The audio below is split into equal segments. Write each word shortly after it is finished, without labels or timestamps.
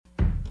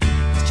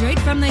Straight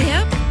from the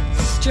hip,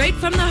 straight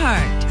from the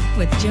heart,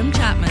 with Jim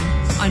Chapman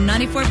on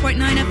 94.9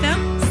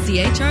 FM,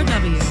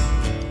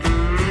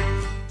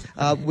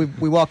 CHRW.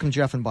 We welcome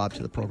Jeff and Bob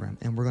to the program,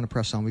 and we're going to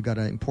press on. We've got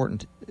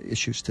important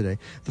issues today.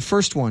 The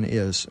first one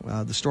is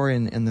the story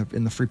in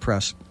the Free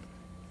Press.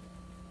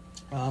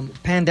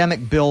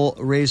 Pandemic bill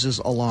raises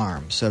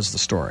alarm, says the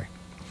story.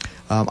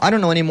 I don't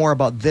know any more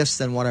about this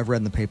than what I've read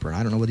in the paper, and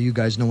I don't know whether you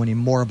guys know any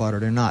more about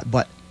it or not,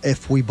 but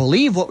if we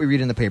believe what we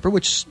read in the paper,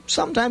 which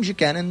sometimes you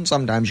can and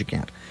sometimes you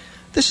can't,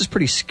 this is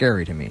pretty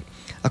scary to me.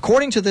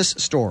 According to this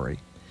story,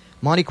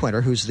 Monty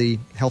Quinter, who's the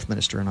health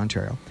minister in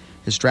Ontario,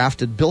 has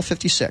drafted Bill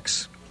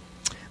 56,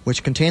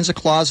 which contains a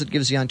clause that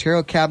gives the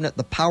Ontario Cabinet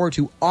the power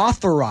to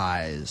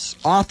authorize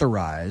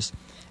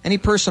any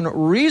person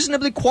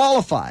reasonably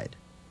qualified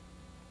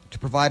to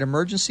provide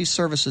emergency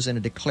services in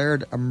a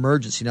declared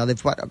emergency. Now,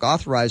 they've got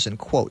authorized in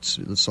quotes,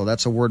 so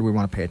that's a word we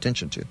want to pay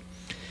attention to.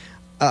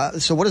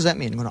 So what does that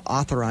mean? I'm going to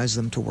authorize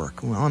them to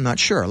work. Well, I'm not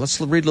sure. Let's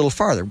read a little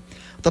farther.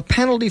 The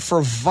penalty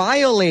for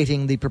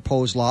violating the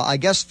proposed law, I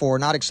guess for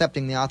not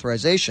accepting the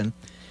authorization,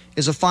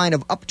 is a fine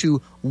of up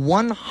to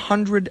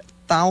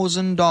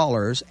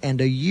 $100,000 and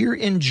a year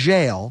in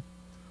jail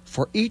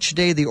for each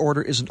day the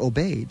order isn't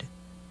obeyed.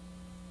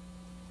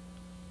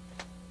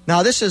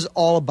 Now, this is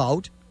all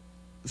about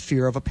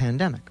fear of a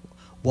pandemic.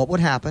 What would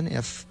happen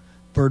if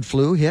bird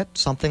flu hit,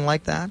 something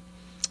like that?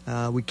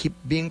 We keep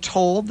being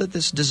told that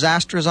this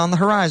disaster is on the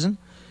horizon.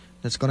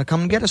 It's going to come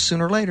and get us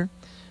sooner or later.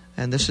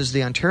 And this is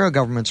the Ontario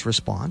government's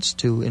response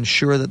to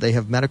ensure that they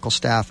have medical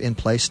staff in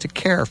place to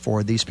care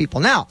for these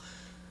people. Now,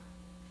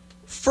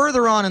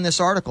 further on in this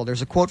article,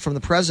 there's a quote from the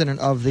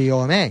president of the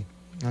OMA,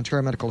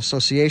 Ontario Medical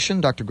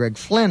Association, Dr. Greg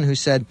Flynn, who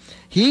said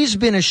he's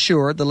been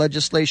assured the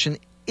legislation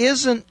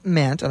isn't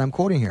meant, and I'm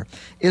quoting here,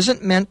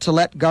 isn't meant to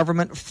let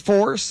government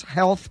force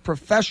health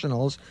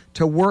professionals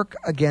to work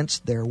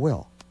against their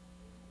will.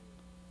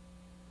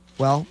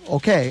 Well,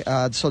 okay,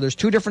 so there's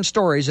two different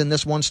stories in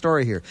this one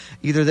story here.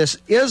 Either this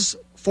is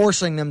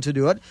forcing them to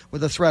do it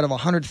with a threat of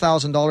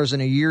 $100,000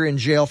 in a year in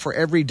jail for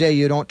every day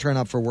you don't turn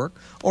up for work,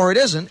 or it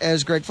isn't,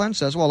 as Greg Flynn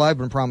says, well, I've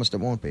been promised it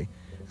won't be.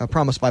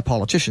 Promised by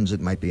politicians, it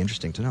might be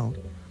interesting to know.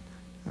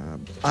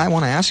 I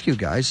want to ask you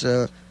guys,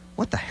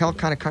 what the hell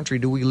kind of country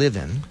do we live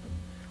in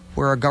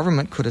where our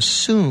government could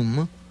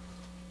assume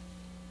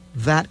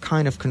that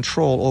kind of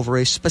control over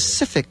a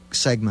specific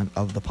segment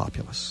of the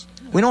populace?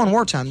 We know in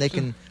wartime they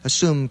can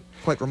assume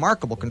quite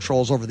remarkable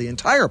controls over the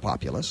entire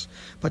populace,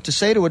 but to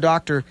say to a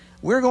doctor,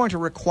 we're going to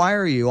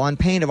require you on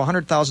pain of a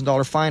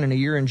 $100,000 fine and a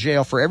year in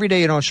jail for every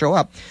day you don't show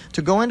up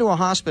to go into a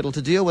hospital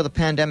to deal with a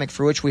pandemic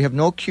for which we have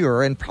no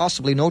cure and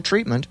possibly no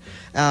treatment,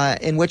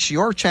 in which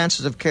your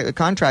chances of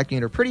contracting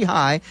it are pretty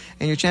high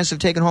and your chances of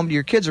taking home to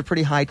your kids are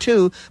pretty high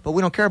too, but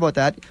we don't care about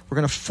that. We're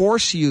going to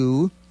force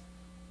you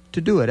to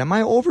do it. Am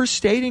I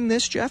overstating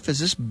this, Jeff? Is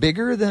this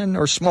bigger than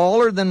or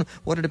smaller than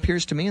what it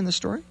appears to me in this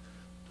story?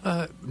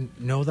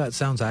 No, that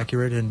sounds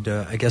accurate, and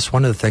I guess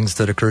one of the things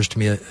that occurs to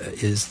me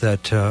is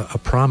that a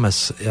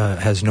promise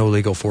has no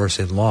legal force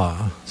in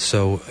law.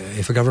 So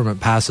if a government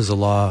passes a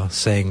law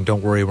saying,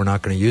 don't worry, we're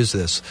not going to use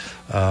this,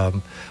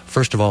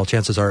 first of all,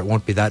 chances are it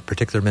won't be that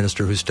particular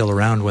minister who's still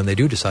around when they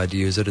do decide to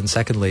use it. And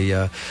secondly,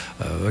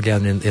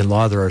 again, in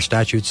law there are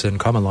statutes, and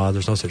common law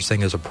there's no such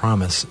thing as a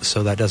promise,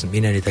 so that doesn't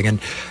mean anything. And,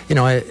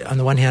 on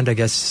the one hand, I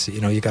guess,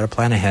 you got to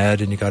plan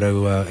ahead and you got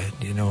to,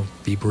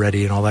 be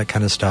ready and all that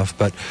kind of stuff.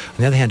 But on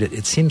the other hand,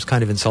 it seems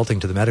kind of insulting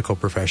to the medical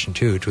profession,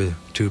 too,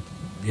 to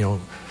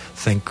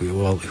think,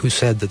 well, who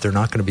said that they're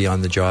not going to be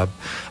on the job?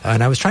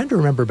 And I was trying to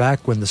remember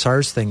back when the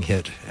SARS thing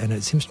hit, and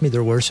it seems to me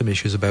there were some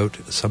issues about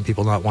some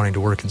people not wanting to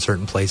work in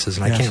certain places,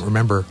 and yes. I can't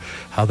remember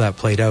how that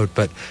played out.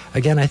 But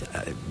again, I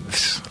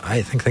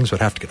think things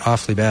would have to get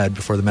awfully bad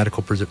before the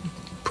medical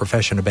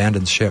profession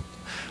abandons ship,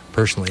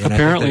 personally. And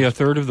apparently a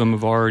third of them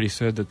have already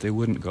said that they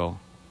wouldn't go.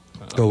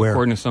 Go where?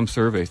 According to some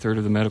survey, a third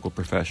of the medical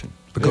profession.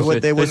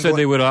 Because they said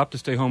they would opt to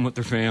stay home with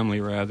their family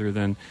rather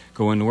than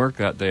go into work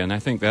that day, and I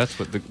think that's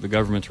what the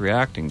government's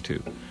reacting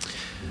to.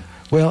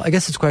 Well, I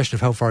guess it's a question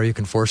of how far you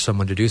can force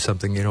someone to do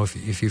something.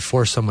 If you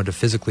force someone to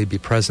physically be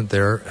present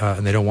there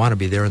and they don't want to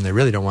be there and they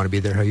really don't want to be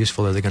there, how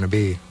useful are they going to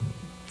be?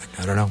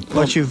 I don't know.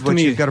 But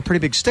you've got a pretty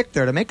big stick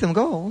there to make them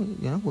go.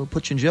 We'll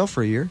put you in jail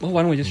for a year. Well,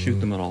 why don't we just shoot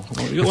them at all?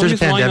 If there's a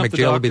pandemic,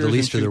 jail would be the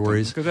least of their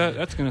worries. Because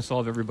that's going to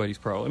solve everybody's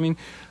problem. I mean,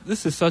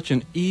 this is such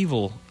an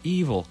evil,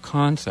 evil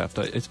concept.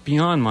 It's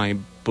beyond my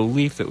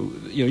belief that,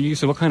 you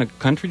say, what kind of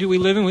country do we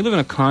live in? We live in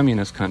a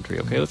communist country,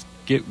 okay? Let's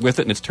get with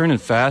it, and it's turning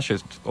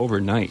fascist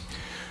overnight.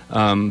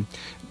 The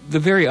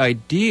very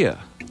idea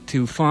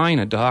to fine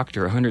a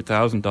doctor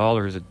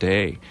 $100,000 a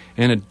day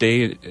and a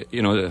day,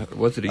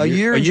 what's it? A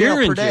year in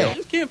jail per day. I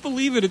just can't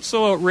believe it. It's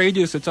so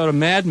outrageous. It's out of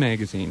Mad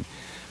Magazine.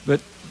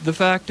 But the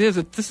fact is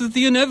that this is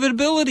the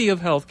inevitability of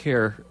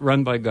healthcare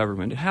run by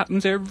government. It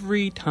happens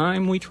every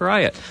time we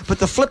try it. But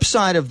the flip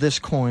side of this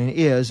coin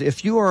is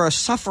if you are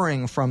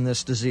suffering from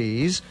this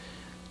disease,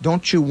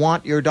 don't you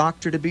want your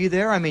doctor to be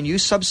there? I mean, you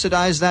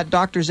subsidize that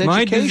doctor's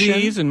education. My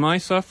disease and my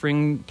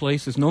suffering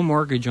places no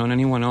mortgage on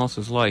anyone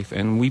else's life,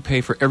 and we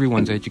pay for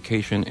everyone's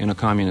education in a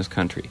communist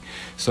country.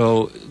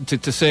 So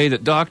to say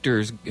that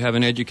doctors have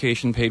an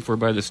education paid for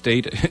by the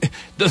state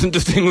doesn't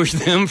distinguish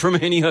them from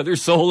any other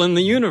soul in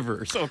the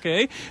universe,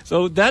 okay?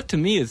 So that to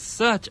me is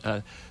such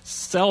a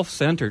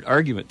self-centered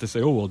argument to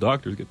say, oh, well,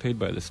 doctors get paid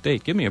by the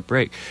state. Give me a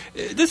break.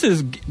 This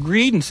is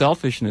greed and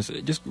selfishness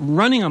just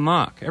running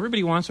amok.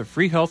 Everybody wants a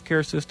free health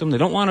care system. They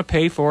don't want to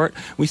pay for it.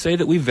 We say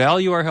that we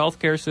value our health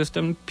care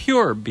system.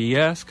 Pure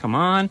BS. Come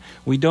on.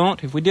 We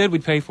don't. If we did,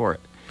 we'd pay for it.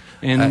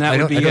 And that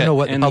would be it. I don't know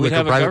what the and public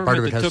or private part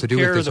of it that has to do took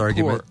with care this of the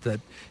argument. poor.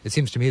 That it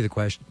seems to me the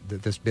question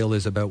that this bill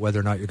is about whether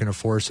or not you're going to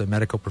force a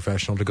medical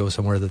professional to go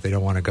somewhere that they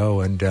don't want to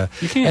go. And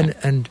you can't.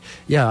 And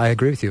yeah, I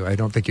agree with you. I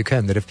don't think you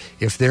can. That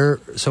if they're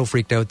so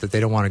freaked out that they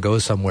don't want to go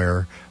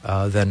somewhere,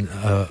 then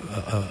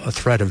a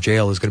threat of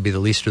jail is going to be the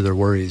least of their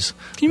worries.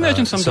 Can you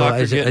imagine some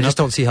doctor getting I just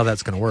up- don't see how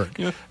that's going to work.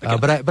 You know,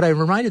 But I'm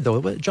reminded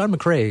though, John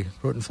McCrae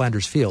wrote in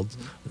Flanders Fields.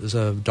 There's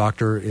a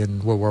doctor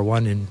in World War I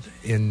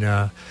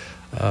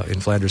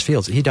in Flanders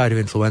Fields. He died of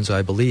influenza,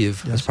 I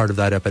believe, as part of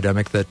that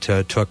epidemic that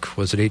took,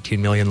 was it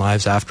 18 million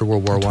lives after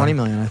World War I? 20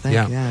 million, I think.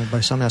 Yeah,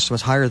 by some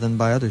estimates higher than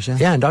by others. Yeah.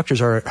 Yeah, and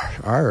doctors are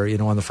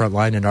on the front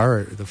line and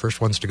are the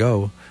first ones to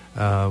go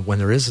when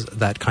there is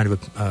that kind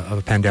of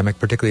a pandemic,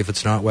 particularly if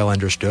it's not well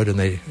understood and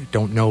they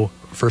don't know,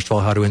 first of all,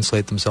 how to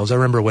insulate themselves. I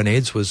remember when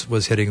AIDS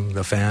was hitting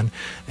the fan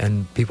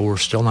and people were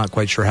still not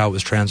quite sure how it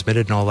was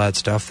transmitted and all that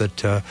stuff, that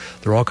there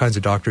were all kinds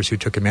of doctors who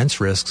took immense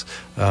risks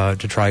to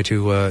try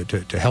to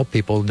help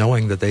people,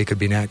 knowing that they could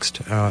be next.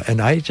 And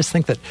I just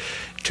think that,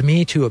 to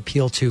me, to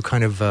appeal to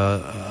kind of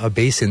a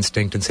base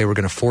instinct and say we're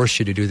going to force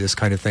you to do this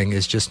kind of thing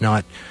is just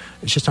not,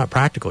 it's just not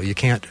practical. You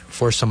can't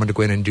force someone to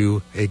go in and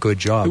do a good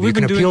job. But you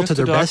can appeal to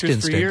their best doctors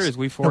instincts. For years.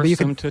 We force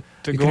them to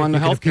go on the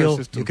healthcare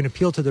system. You can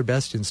appeal to their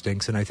best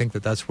instincts, and I think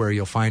that that's where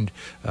you'll find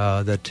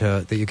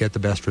that you get the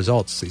best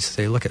results. They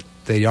say, look,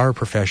 they are a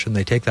profession.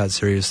 They take that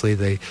seriously.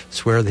 They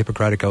swear the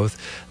Hippocratic Oath.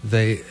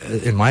 They,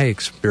 in my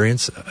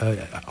experience,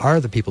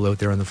 are the people out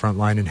there on the front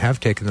line and have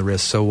taken the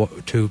risk. So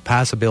to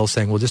pass a bill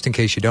saying, well, just in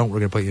case you don't, we're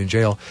going to put you in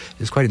jail,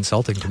 is quite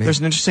insulting to me. There's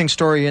an interesting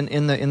story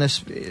in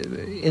this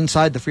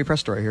inside the Free Press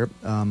story here.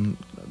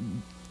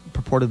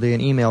 Purportedly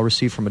an email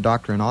received from a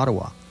doctor in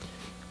Ottawa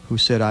who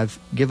said, I've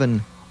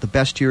given the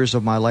best years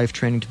of my life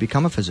training to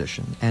become a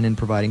physician and in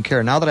providing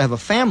care. Now that I have a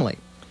family,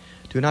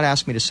 do not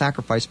ask me to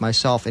sacrifice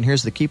myself, and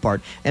here's the key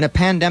part, in a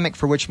pandemic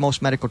for which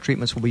most medical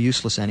treatments will be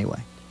useless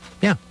anyway.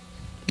 Yeah.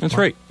 That's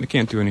right. We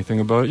can't do anything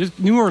about it. Just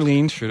New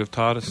Orleans should have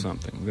taught us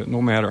something, that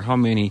no matter how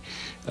many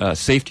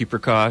safety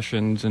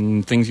precautions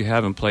and things you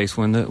have in place,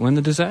 when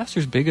the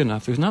disaster's big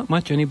enough, there's not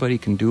much anybody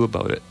can do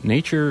about it.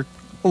 Nature...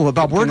 Oh,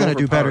 Bob, we're going to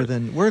do better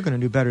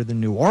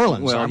than New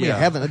Orleans. Well,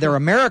 yeah. There are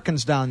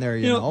Americans down there,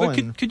 you know, but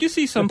and could you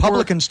see some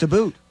Republicans to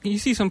boot? You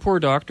see some poor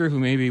doctor who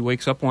maybe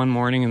wakes up one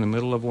morning in the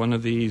middle of one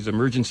of these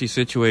emergency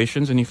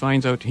situations and he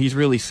finds out he's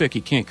really sick. He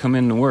can't come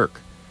in to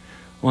work.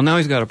 Well, now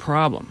he's got a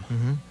problem.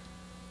 Mm-hmm.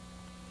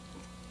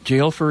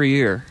 Jail for a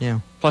year. Yeah.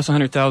 Plus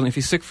 $100,000. If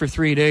he's sick for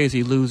 3 days,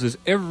 he loses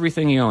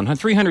everything he owned.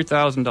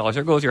 $300,000.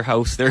 There goes your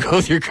house. There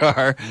goes your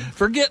car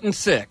for getting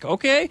sick.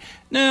 Okay.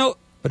 Now.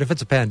 But if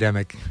it's a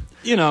pandemic,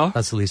 you know,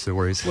 that's the least of the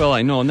worries. Well,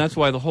 I know, and that's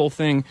why the whole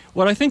thing.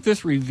 What I think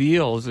this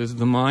reveals is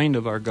the mind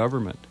of our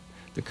government,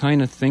 the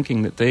kind of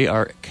thinking that they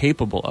are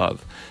capable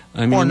of.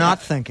 I mean, or not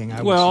thinking,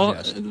 I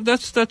would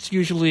suggest. That's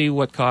usually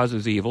what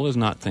causes evil, is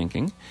not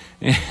thinking.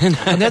 And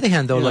on the other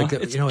hand, though,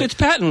 it's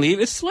patently,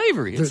 it's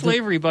slavery. It's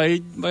slavery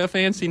by a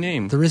fancy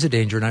name. There is a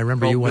danger, and I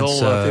remember you once.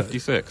 Bill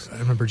 56. I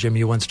remember, Jim,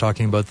 you once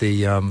talking about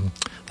the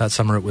that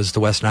summer it was the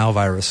West Nile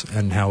virus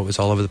and how it was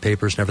all over the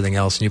papers and everything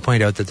else. And you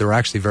pointed out that there were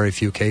actually very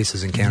few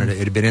cases in Canada.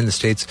 Mm-hmm. It had been in the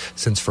States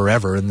since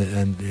forever,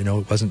 and you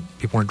know, it wasn't,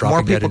 people weren't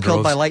dropping dead in droves. More people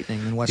killed by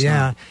lightning in West Nile.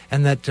 Yeah,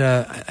 and that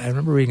I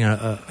remember reading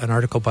an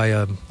article by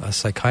a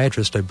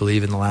psychiatrist, I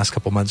believe, in the last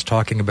couple months,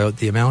 talking about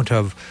the amount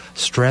of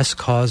stress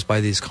caused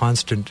by these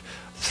constant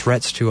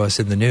threats to us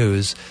in the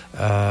news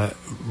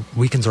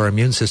weakens our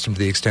immune system to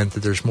the extent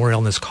that there's more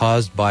illness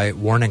caused by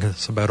warning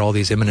us about all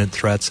these imminent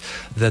threats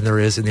than there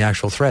is in the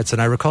actual threats.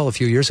 And I recall a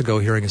few years ago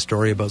hearing a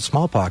story about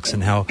smallpox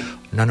and how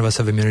none of us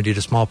have immunity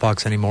to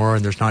smallpox anymore,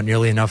 and there's not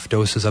nearly enough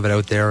doses of it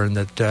out there, and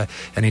that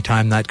any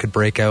time that could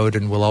break out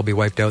and we'll all be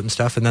wiped out and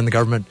stuff. And then the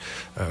government,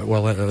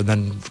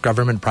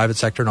 private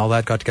sector and all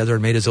that got together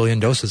and made a zillion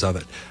doses of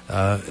it.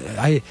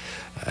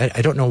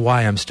 I don't know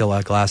why I'm still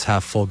a glass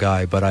half full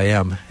guy, but I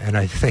am. And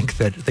I think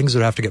that things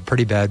would have to get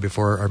pretty bad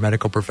before our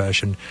medical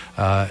profession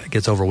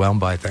gets overwhelmed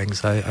by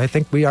things. I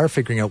think we are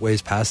figuring out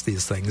ways past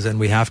these things, and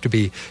we have to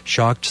be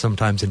shocked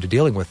sometimes into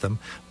dealing with them.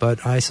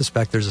 But I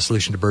suspect there's a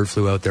solution to bird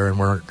flu out there, and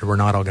we're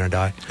not all going to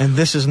die. And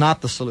this is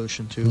not the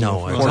solution to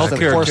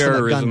healthcare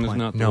terrorism is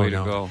not the way to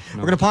go. No.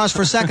 We're going to pause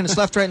for a second. It's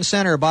Left, Right, and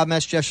Center. Bob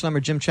Metz, Jeff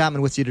Schlemmer, Jim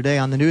Chapman with you today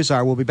on the News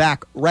Hour. We'll be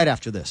back right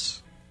after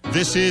this.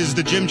 This is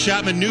the Jim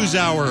Chapman News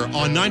Hour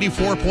on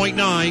 94.9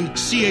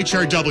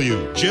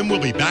 CHRW. Jim will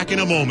be back in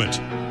a moment.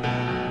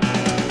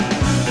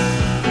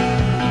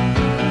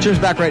 Jim's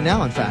back right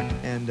now, in fact.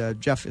 And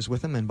and Jeff is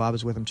with him, and Bob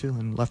is with him too,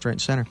 and left, right,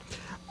 and center.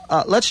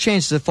 Let's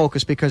change the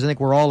focus because I think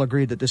we're all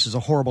agreed that this is a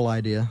horrible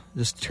idea.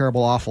 This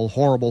terrible, awful,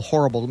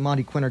 horrible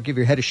Monty Quinner, give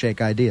your head a shake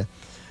idea.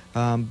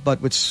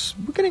 But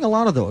we're getting a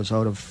lot of those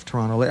out of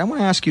Toronto. I want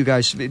to ask you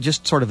guys,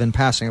 just sort of in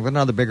passing, I've got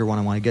another bigger one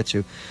I want to get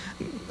to.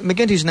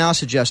 McGuinty's now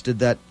suggested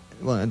that,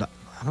 well,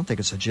 I don't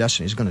think it's a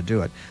suggestion, he's going to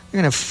do it.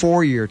 They're going to have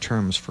 4-year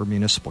terms for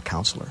municipal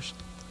councillors.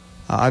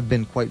 I've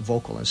been quite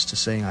vocal as to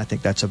saying I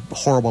think that's a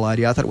horrible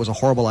idea. I thought it was a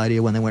horrible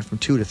idea when they went from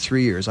 2 to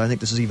 3 years. I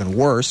think this is even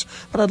worse.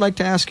 But I'd like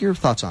to ask your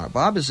thoughts on it.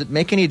 Bob, does it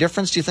make any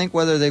difference, do you think,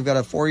 whether they've got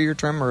a 4-year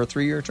term or a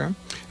 3-year term?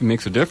 It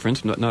makes a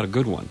difference, not a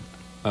good one.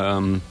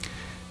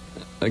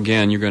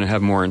 Again, you're going to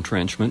have more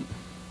entrenchment.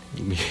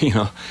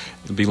 There'll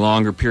be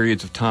longer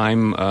periods of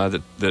time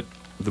that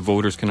the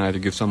voters can either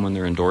give someone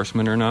their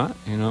endorsement or not,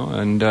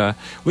 and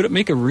would it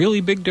make a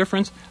really big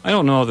difference? I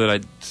don't know that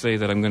I'd say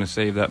that I'm going to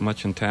save that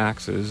much in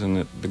taxes and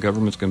that the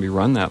government's going to be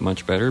run that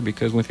much better,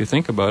 because if you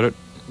think about it,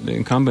 the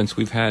incumbents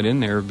we've had in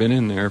there have been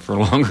in there for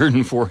longer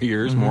than 4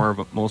 years,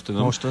 most of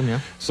them. Most of them,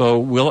 yeah. So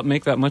will it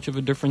make that much of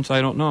a difference?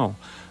 I don't know.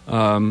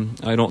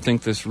 I don't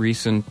think this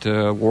recent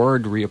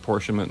ward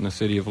reapportionment in the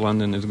City of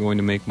London is going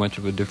to make much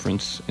of a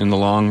difference in the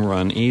long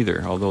run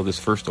either, although this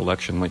first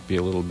election might be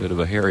a little bit of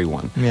a hairy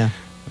one. Yeah.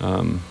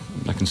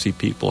 I can see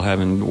people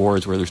having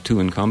wards where there's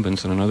 2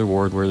 incumbents and another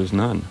ward where there's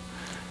none.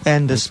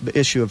 And this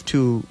issue of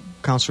 2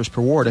 councillors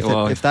per ward,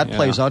 if that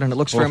plays out, and it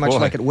looks very much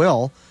like it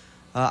will.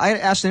 I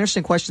asked an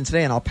interesting question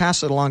today, and I'll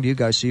pass it along to you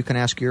guys so you can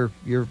ask your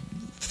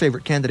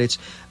favorite candidates.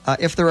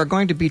 If there are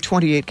going to be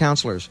 28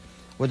 councillors,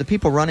 would the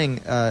people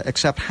running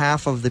accept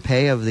half of the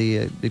pay of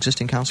the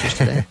existing councillors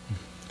today?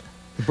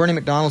 Bernie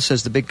McDonald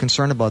says the big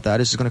concern about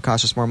that is it's going to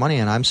cost us more money,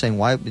 and I'm saying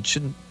why it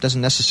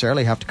doesn't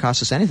necessarily have to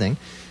cost us anything.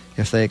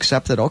 If they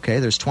accept that, okay,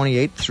 there's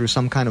 28 through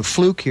some kind of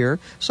fluke here,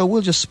 so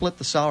we'll just split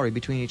the salary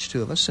between each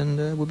 2 of us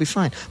and we'll be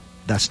fine.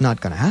 That's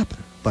not going to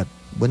happen, but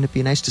wouldn't it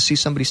be nice to see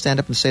somebody stand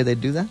up and say they'd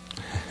do that?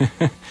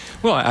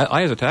 Well,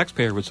 I as a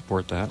taxpayer would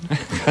support that.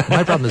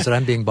 My problem is that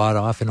I'm being bought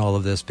off in all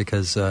of this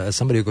because as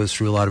somebody who goes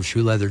through a lot of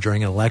shoe leather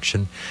during an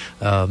election,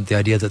 the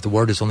idea that the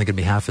ward is only going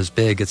to be half as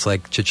big, it's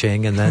like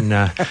cha-ching, and then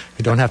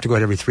you don't have to go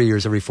out every 3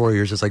 years, every 4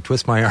 years. It's like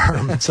twist my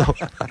arm. So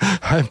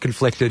I'm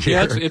conflicted here.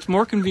 Yeah, it's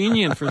more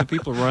convenient for the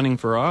people running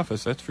for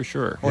office, that's for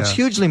sure. Well, it's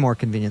hugely more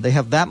convenient. They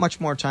have that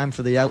much more time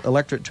for the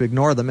electorate to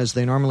ignore them, as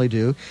they normally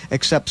do,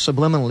 except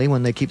subliminally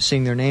when they keep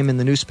seeing their name in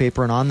the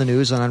newspaper and on the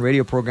news and on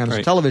radio programs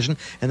and television,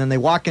 and then they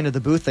walk into the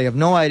booth, they have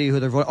no idea who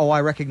they're voting. Oh,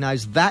 I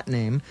recognize that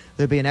name.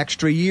 There'd be an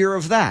extra year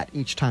of that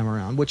each time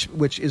around, which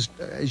is,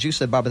 as you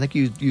said, Bob, I think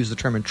you used the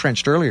term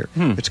entrenched earlier.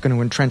 It's going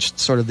to entrench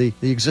sort of the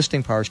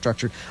existing power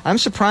structure. I'm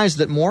surprised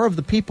that more of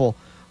the people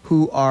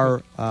who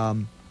are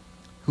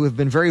who have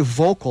been very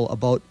vocal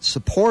about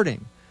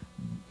supporting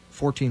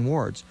 14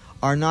 wards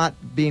are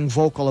not being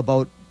vocal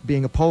about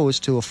being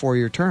opposed to a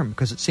 4-year term,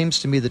 because it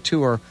seems to me the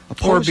 2 are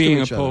opposed to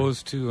each other. Or being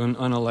opposed to an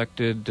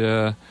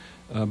unelected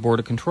Board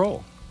of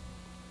Control.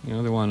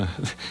 They want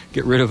to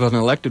get rid of an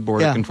elected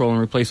Board of Control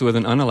and replace it with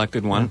an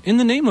unelected one in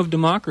the name of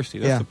democracy.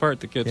 That's the part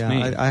that gets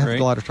me. I have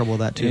a lot of trouble with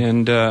that too.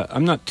 And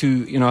I'm not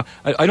too,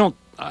 I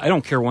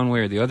don't care one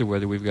way or the other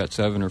whether we've got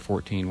 7 or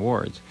 14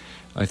 wards.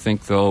 I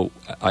think, though,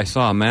 I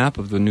saw a map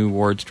of the new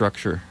ward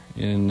structure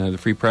in the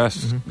Free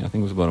Press, I think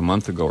it was about a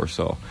month ago or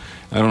so.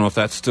 I don't know if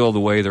that's still the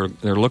way they're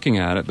looking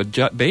at it,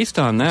 but based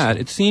on that,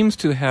 it seems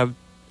to have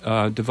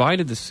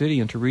divided the city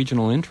into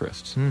regional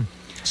interests.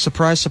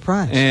 Surprise,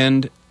 surprise.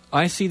 And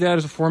I see that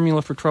as a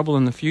formula for trouble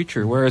in the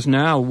future, whereas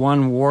now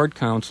one ward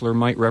councillor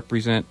might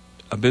represent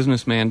a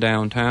businessman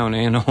downtown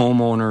and a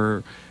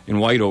homeowner in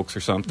White Oaks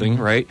or something,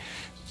 right?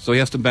 So he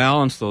has to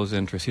balance those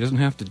interests. He doesn't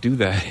have to do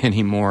that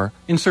anymore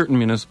in certain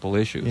municipal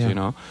issues,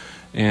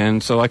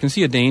 And so I can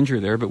see a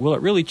danger there, but will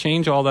it really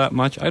change all that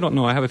much? I don't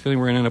know. I have a feeling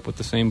we're going to end up with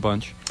the same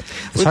bunch.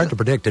 It's hard to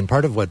predict, and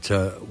part of what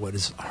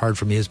is hard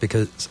for me is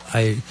because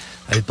I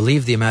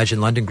believe the Imagine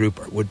London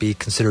group would be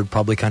considered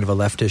probably kind of a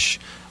leftish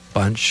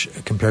bunch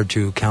compared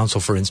to council,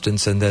 for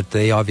instance, and that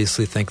they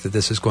obviously think that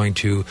this is going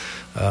to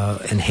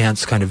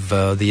enhance kind of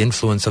the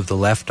influence of the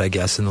left, I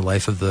guess, in the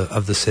life of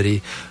the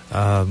city.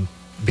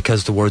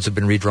 Because the wards have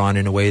been redrawn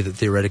in a way that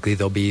theoretically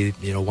there'll be,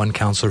 one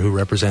councillor who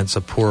represents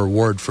a poor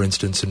ward, for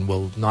instance, and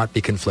will not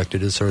be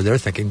conflicted, is sort of their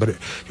thinking. But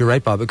you're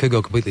right, Bob, it could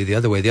go completely the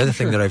other way. The other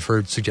thing that I've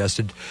heard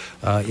suggested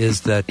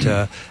is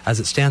that as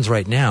it stands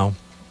right now,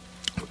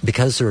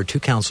 because there are 2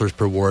 councillors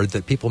per ward,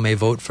 that people may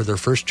vote for their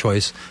first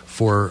choice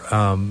for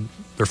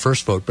their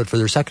first vote, but for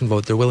their second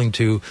vote, they're willing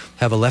to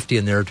have a lefty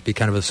in there to be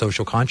kind of a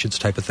social conscience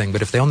type of thing.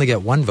 But if they only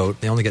get 1 vote,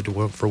 they only get to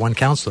vote for 1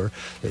 councillor,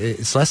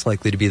 it's less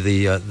likely to be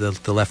the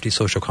lefty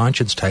social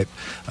conscience type.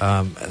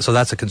 So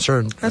that's a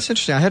concern. That's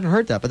interesting. I hadn't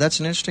heard that, but that's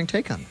an interesting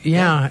take on it.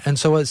 Yeah, and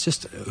so it's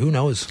just, who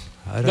knows?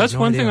 That's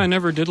one thing I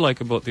never did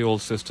like about the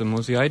old system,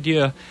 was the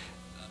idea,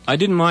 I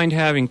didn't mind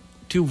having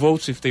 2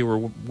 votes if they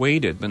were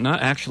weighted, but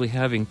not actually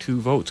having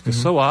 2 votes,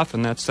 because so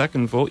often that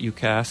second vote you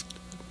cast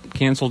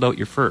canceled out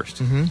your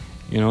first.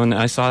 And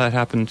I saw that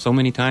happen so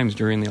many times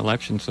during the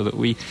election. So that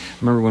we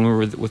remember when we were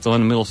with the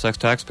London Middlesex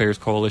Taxpayers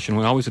Coalition,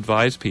 we always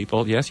advised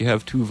people: yes, you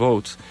have 2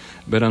 votes,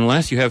 but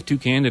unless you have 2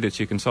 candidates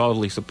you can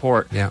solidly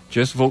support,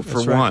 just vote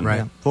for one. Right.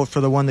 Yeah. Vote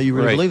for the one that you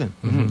really believe in.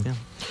 Mm-hmm. Yeah.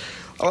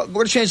 We're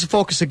going to change the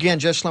focus again.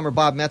 Jeff Schlemmer,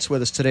 Bob Metz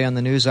with us today on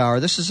the News Hour.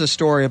 This is a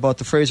story about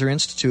the Fraser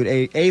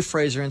Institute, a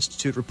Fraser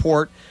Institute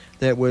report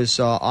that was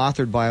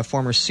authored by a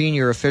former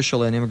senior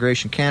official in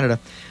Immigration Canada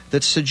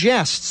that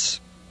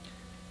suggests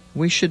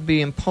we should be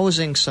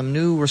imposing some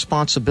new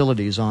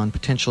responsibilities on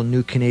potential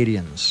new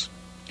Canadians.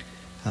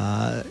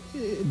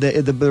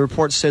 The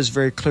report says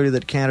very clearly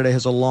that Canada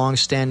has a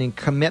long-standing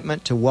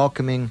commitment to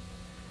welcoming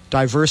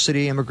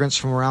diversity, immigrants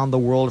from around the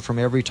world, from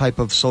every type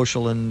of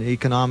social and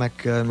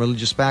economic and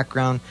religious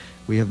background.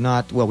 We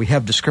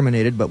have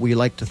discriminated, but we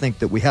like to think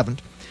that we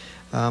haven't.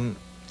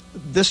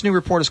 This new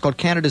report is called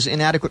Canada's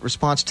Inadequate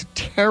Response to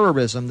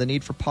Terrorism, the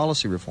Need for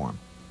Policy Reform.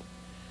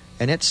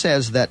 And it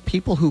says that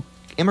people who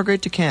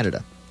immigrate to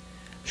Canada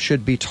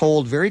should be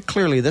told very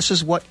clearly, this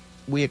is what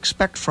we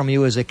expect from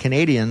you as a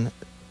Canadian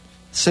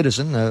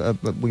citizen,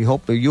 you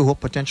hope,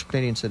 potential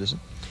Canadian citizen.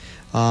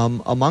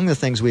 Among the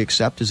things we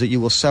accept is that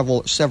you will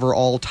sever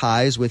all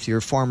ties with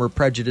your former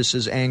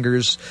prejudices,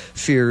 angers,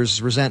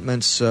 fears,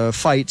 resentments,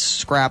 fights,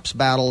 scraps,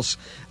 battles,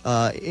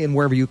 in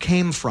wherever you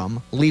came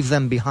from. Leave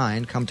them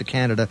behind, come to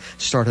Canada,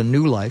 start a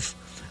new life.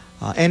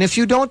 And if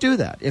you don't do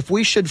that, if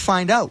we should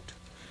find out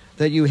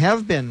that you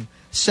have been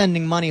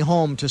sending money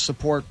home to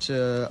support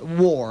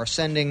war,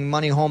 sending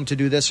money home to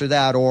do this or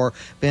that, or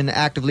been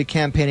actively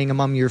campaigning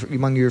among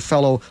your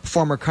fellow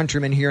former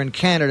countrymen here in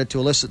Canada to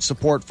elicit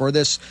support for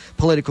this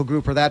political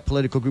group or that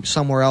political group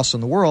somewhere else in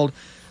the world,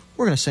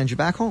 we're going to send you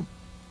back home.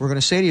 We're going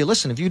to say to you,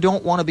 listen, if you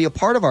don't want to be a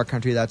part of our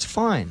country, that's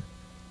fine.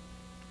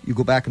 You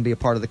go back and be a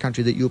part of the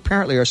country that you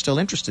apparently are still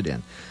interested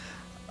in.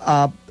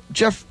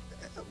 Jeff,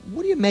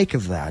 what do you make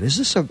of that? Is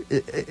this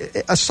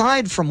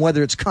aside from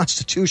whether it's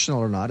constitutional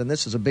or not, and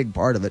this is a big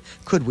part of it,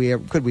 could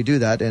we do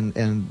that?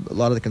 And a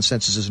lot of the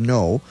consensus is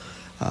no.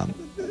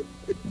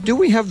 Do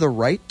we have the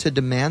right to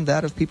demand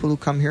that of people who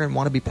come here and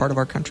want to be part of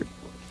our country?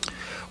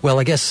 Well,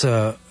 I guess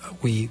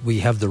we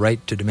have the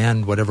right to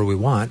demand whatever we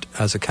want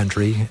as a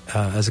country,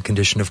 as a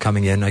condition of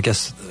coming in. I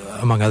guess,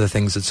 among other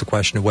things, it's a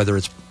question of whether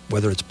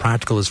it's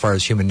practical as far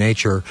as human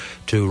nature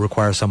to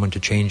require someone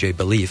to change a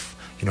belief.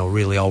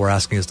 Really all we're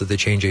asking is that they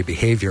change a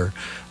behavior.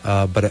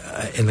 But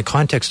in the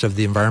context of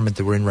the environment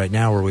that we're in right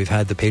now, where we've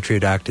had the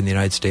Patriot Act in the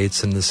United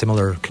States and the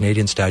similar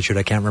Canadian statute,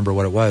 I can't remember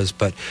what it was,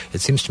 but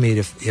it seems to me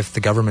if the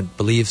government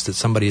believes that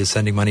somebody is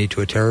sending money to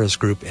a terrorist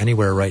group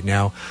anywhere right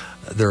now,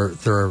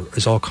 there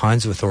is all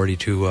kinds of authority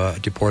to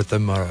deport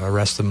them, or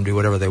arrest them, do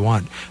whatever they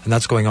want. And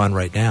that's going on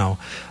right now.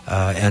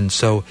 And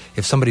so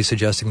if somebody's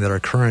suggesting that our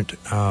current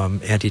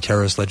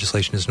anti-terrorist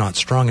legislation is not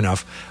strong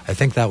enough, I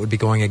think that would be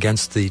going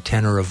against the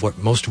tenor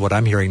of most of what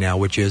I'm hearing now,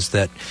 which is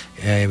that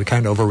we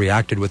kind of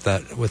overreacted with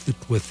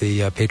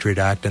the Patriot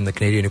Act and the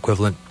Canadian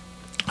equivalent.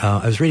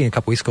 I was reading a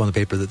couple weeks ago in the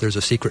paper that there's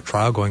a secret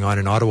trial going on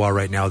in Ottawa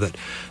right now that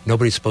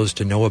nobody's supposed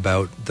to know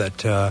about,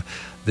 that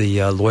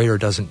the lawyer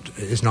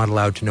is not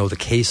allowed to know the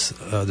case,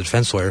 the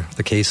defense lawyer,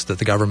 the case that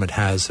the government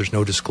has. There's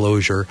no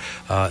disclosure.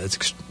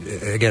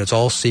 It's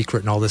all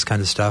secret and all this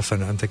kind of stuff.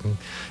 And I'm thinking,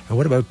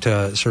 what about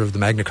sort of the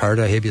Magna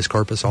Carta, habeas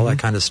corpus, all that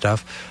kind of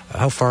stuff?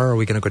 How far are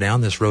we going to go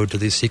down this road to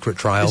these secret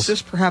trials? Is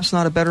this perhaps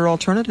not a better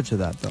alternative to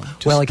that, though?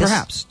 Well, I guess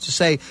perhaps to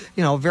say,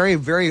 very,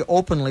 very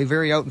openly,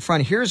 very out in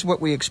front. Here's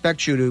what we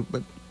expect you to.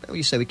 But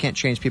you say we can't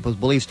change people's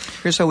beliefs.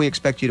 Here's how we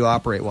expect you to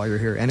operate while you're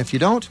here, and if you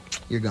don't,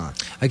 you're gone.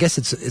 I guess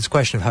it's a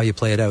question of how you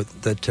play it out.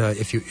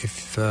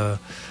 That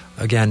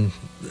again,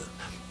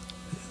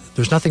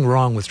 there's nothing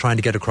wrong with trying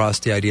to get across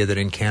the idea that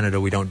in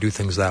Canada we don't do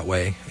things that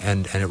way,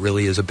 and it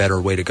really is a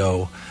better way to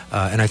go.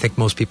 And I think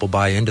most people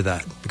buy into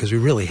that because we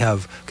really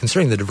have,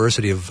 considering the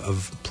diversity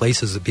of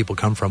places that people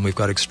come from, we've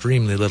got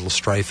extremely little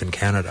strife in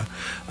Canada.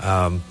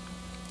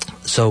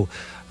 So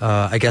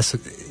I guess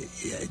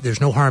there's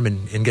no harm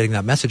in getting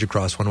that message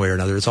across one way or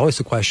another. It's always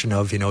a question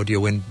of, do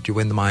you win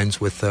the minds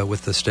with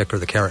the stick or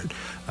the carrot?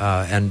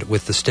 And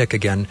with the stick,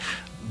 again,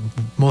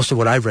 most of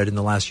what I've read in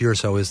the last year or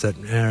so is that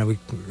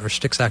our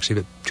stick's actually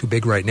a bit too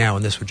big right now,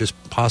 and this would just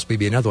possibly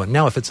be another one.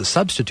 Now, if it's a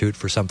substitute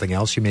for something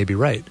else, you may be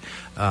right.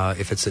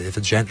 If it's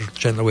a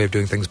gentler way of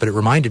doing things. But it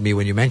reminded me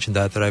when you mentioned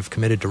that I've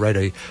committed to write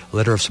a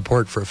letter of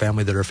support for a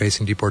family that are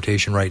facing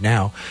deportation right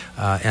now,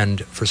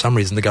 and for some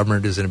reason the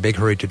government is in a big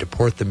hurry to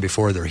deport them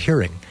before their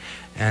hearing.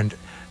 And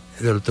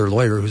their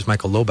lawyer, who's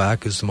Michael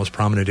Loback, who's the most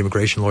prominent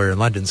immigration lawyer in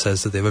London,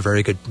 says that they have a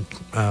very good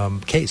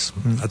case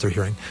at their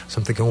hearing. So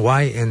I'm thinking,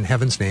 why in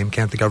heaven's name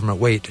can't the government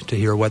wait to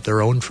hear what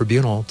their own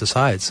tribunal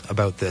decides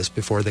about this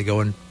before they go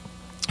and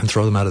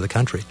throw them out of the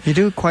country? You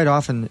do quite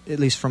often, at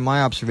least from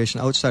my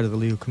observation outside of the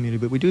legal community,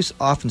 but we do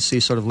often see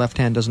sort of left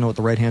hand doesn't know what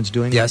the right hand's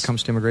doing when it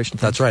comes to immigration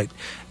things. That's right.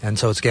 And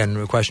so it's, again,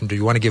 a question, do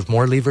you want to give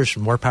more levers,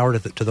 more power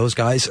to those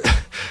guys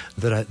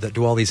that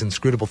do all these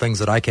inscrutable things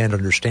that I can't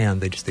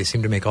understand? They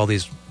seem to make all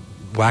these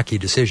wacky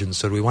decisions.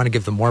 So do we want to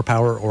give them more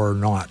power or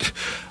not?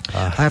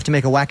 I have to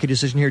make a wacky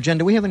decision here. Jen,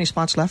 do we have any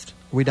spots left?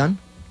 Are we done?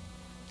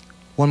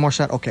 One more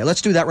set? Okay,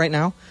 let's do that right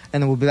now,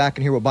 and then we'll be back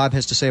and hear what Bob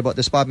has to say about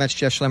this. Bob Metz,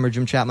 Jeff Schlemmer,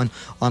 Jim Chapman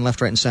on Left,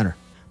 Right, and Center.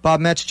 Bob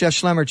Metz, Jeff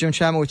Schlemmer, Jim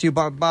Chapman with you.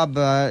 Bob,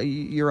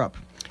 you're up.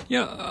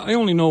 Yeah, I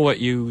only know what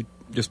you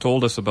just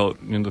told us about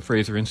the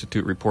Fraser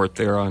Institute report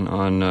there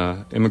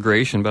on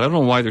immigration, but I don't know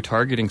why they're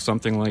targeting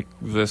something like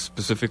this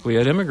specifically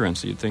at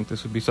immigrants. You'd think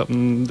this would be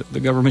something that the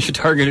government should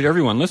target at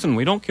everyone. Listen,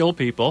 we don't kill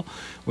people.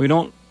 We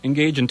don't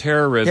engage in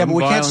terrorism. Yeah,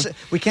 but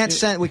we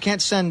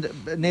can't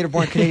send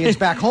native-born Canadians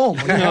back home.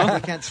 We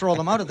can't throw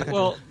them out of the country.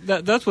 Well,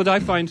 that's what I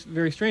find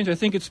very strange. I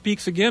think it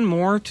speaks again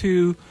more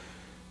to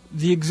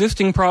the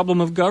existing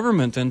problem of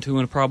government than to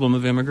a problem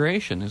of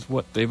immigration, is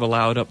what they've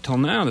allowed up till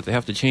now, that they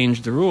have to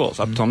change the rules.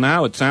 Up till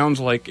now, it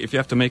sounds like if you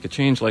have to make a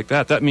change like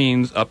that, that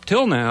means up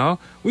till now,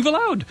 we've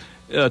allowed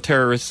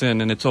terrorists in,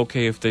 and it's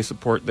okay if they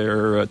support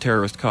their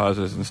terrorist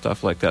causes and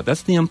stuff like that.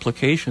 That's the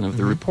implication of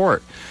the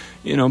report.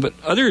 But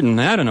other than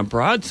that, in a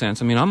broad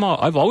sense,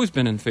 I've always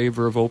been in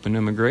favor of open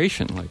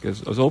immigration, like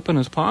as open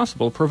as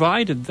possible,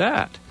 provided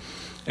that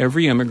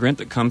every immigrant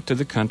that comes to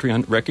the country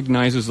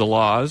recognizes the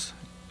laws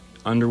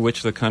under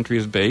which the country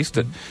is based,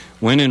 that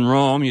when in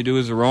Rome, you do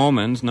as the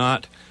Romans,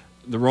 not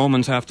the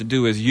Romans have to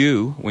do as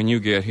you when you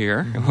get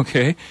here,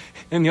 okay?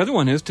 And the other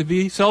one is to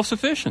be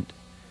self-sufficient.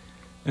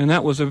 And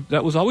that was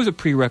always a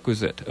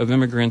prerequisite of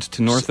immigrants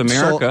to North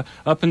America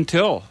up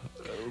until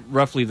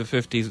roughly the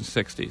 50s and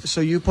 60s.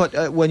 So you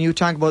put, when you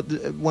talk about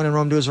when in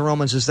Rome, do as the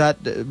Romans, is that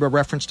a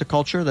reference to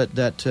culture?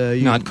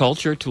 Not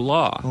culture, to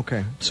law.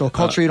 Okay. So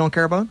culture you don't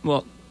care about?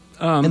 Well,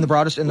 in the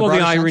broadest the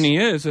irony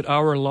is that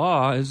our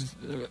law is,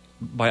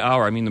 by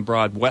our, I mean the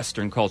broad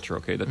Western culture,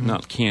 okay, that's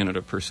not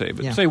Canada per se,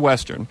 but say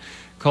Western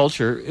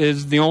culture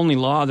is the only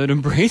law that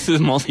embraces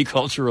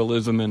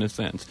multiculturalism in a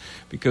sense,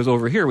 because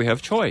over here we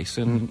have choice,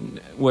 and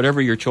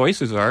whatever your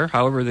choices are,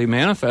 however they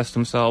manifest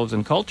themselves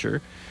in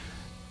culture,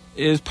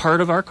 is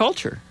part of our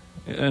culture.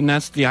 And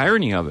that's the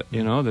irony of it,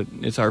 that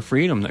it's our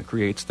freedom that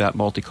creates that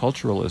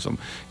multiculturalism.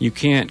 You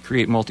can't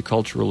create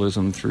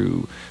multiculturalism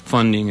through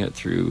funding it,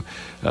 through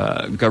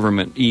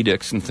government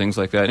edicts and things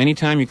like that.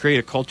 Anytime you create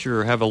a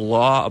culture or have a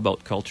law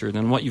about culture,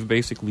 then what you've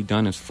basically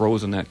done is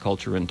frozen that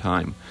culture in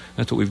time.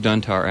 That's what we've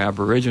done to our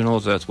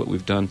Aboriginals. That's what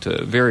we've done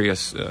to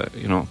various,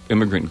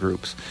 immigrant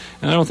groups.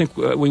 And I don't think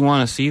we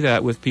want to see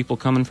that with people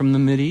coming from the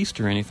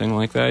Mideast or anything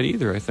like that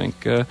either. I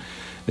think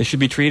they should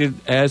be treated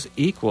as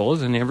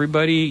equals, and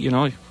everybody,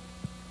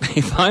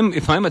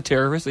 if I'm a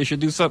terrorist, they should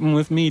do something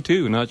with me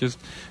too, not just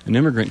an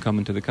immigrant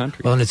coming to the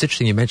country. Well, and it's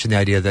interesting you mentioned the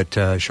idea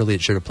that surely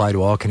it should apply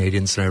to all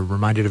Canadians. And I'm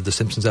reminded of the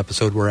Simpsons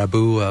episode where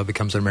Abu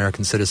becomes an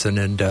American citizen,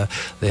 and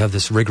they have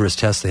this rigorous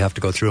test they have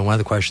to go through. And one of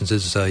the questions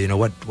is,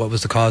 what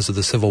was the cause of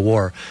the Civil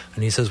War?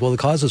 And he says, well, the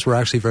causes were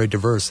actually very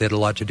diverse. They had a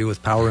lot to do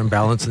with power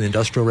imbalance and the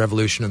Industrial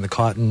Revolution and the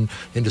cotton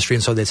industry.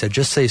 And so they said,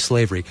 just say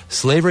slavery.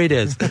 Slavery it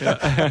is.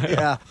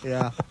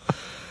 Yeah.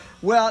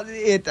 Well,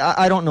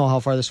 I don't know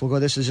how far this will go.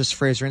 This is just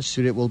Fraser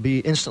Institute. It will be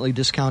instantly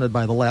discounted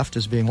by the left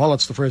as being,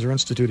 it's the Fraser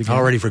Institute again.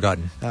 Already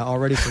forgotten.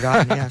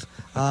 Yes.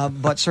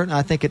 But certainly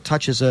I think it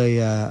touches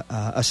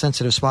a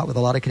sensitive spot with a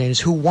lot of Canadians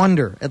who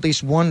at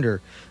least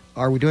wonder,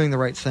 are we doing the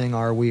right thing?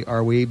 Are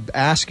we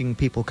asking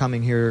people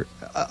coming here,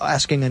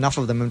 asking enough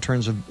of them in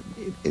terms of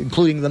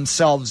including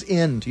themselves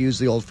in, to use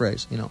the old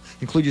phrase,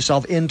 include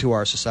yourself into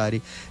our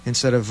society,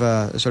 instead of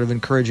sort of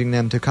encouraging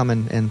them to come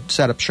and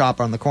set up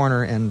shop on the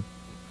corner and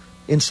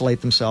insulate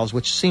themselves,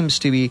 which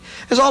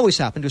has always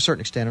happened to a certain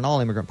extent in all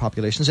immigrant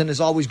populations, and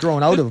is always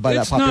grown out of by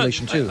that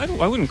population too.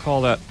 I wouldn't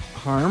call that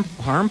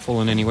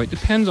harmful in any way. It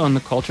depends on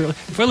the culture.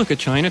 If I look at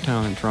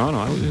Chinatown in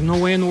Toronto, there's no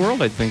way in the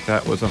world I'd think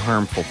that was a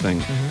harmful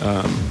thing.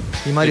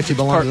 You might if you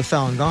belong to the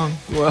Falun Gong.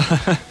 Well,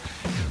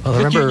 I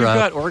remember, you've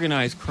got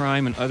organized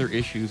crime and other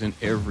issues in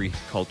every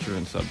culture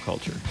and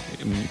subculture.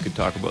 I mean, you could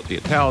talk about the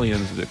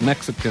Italians, the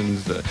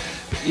Mexicans,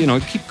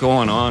 keep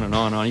going on and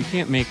on and on. You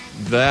can't make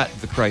that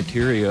the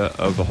criteria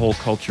of a whole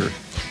culture.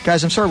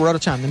 Guys, I'm sorry, we're out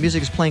of time. The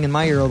music is playing in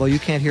my ear, although you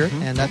can't hear it,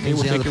 and that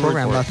means the end of the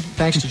program.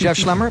 Thanks to Jeff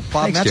Schlemmer,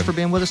 Bob Metz for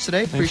being with us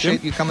today.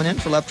 Appreciate you coming in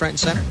for Left, Right, and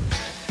Center.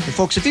 And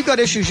folks, if you've got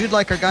issues you'd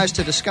like our guys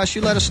to discuss,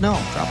 you let us know.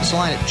 Drop us a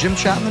line at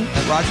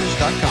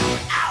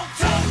jimchapman@rogers.com.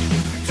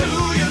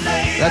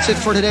 That's it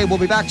for today. We'll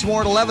be back tomorrow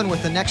at 11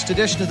 with the next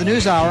edition of the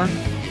News Hour.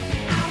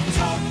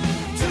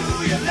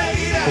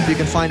 Hope you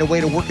can find a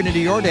way to work it into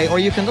your day, or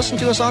you can listen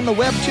to us on the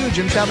web too,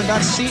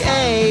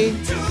 jimchapman.ca.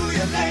 In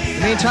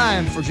the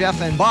meantime, for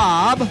Jeff and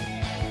Bob,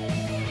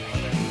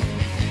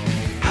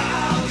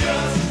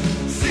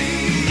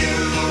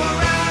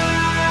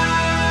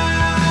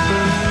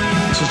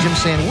 this is Jim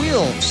saying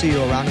we'll see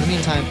you around. In the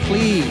meantime,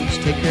 please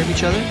take care of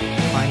each other,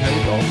 find how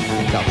you go,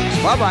 and God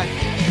bless.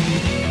 Bye-bye.